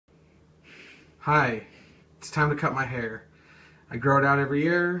Hi, it's time to cut my hair. I grow it out every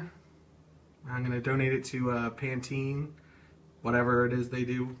year. I'm going to donate it to Pantene, whatever it is they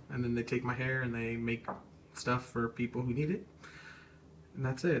do, and then they take my hair and they make stuff for people who need it. And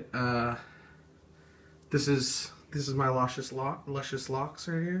that's it. This is my luscious locks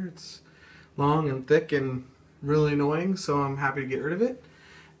right here. It's long and thick and really annoying, so I'm happy to get rid of it.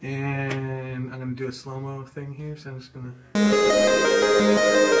 And I'm going to do a slow-mo thing here, so I'm just going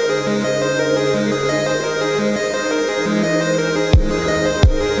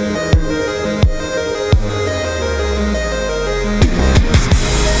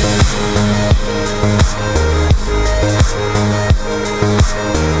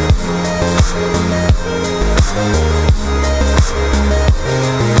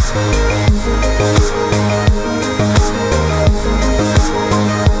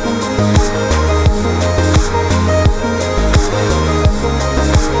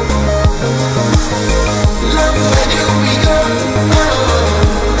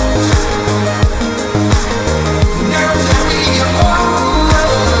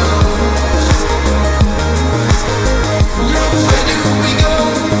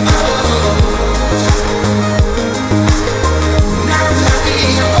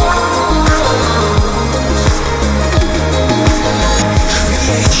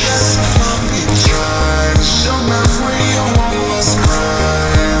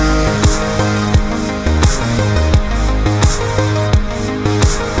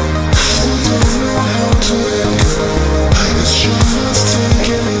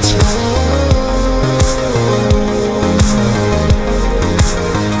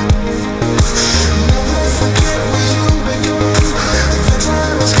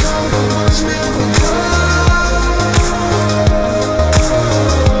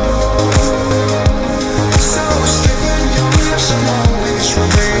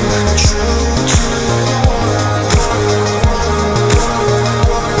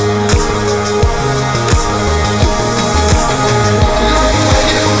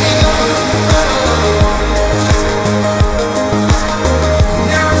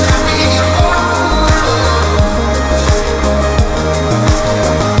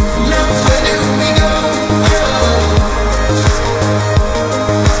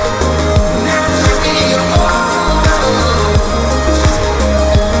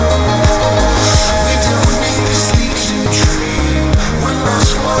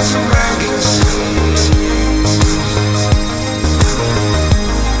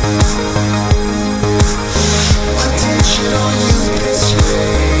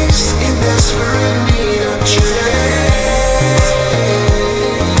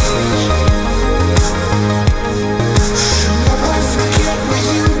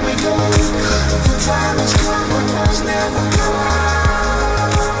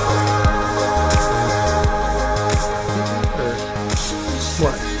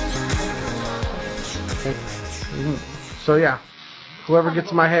So yeah, whoever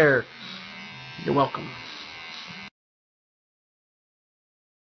gets my hair, you're welcome.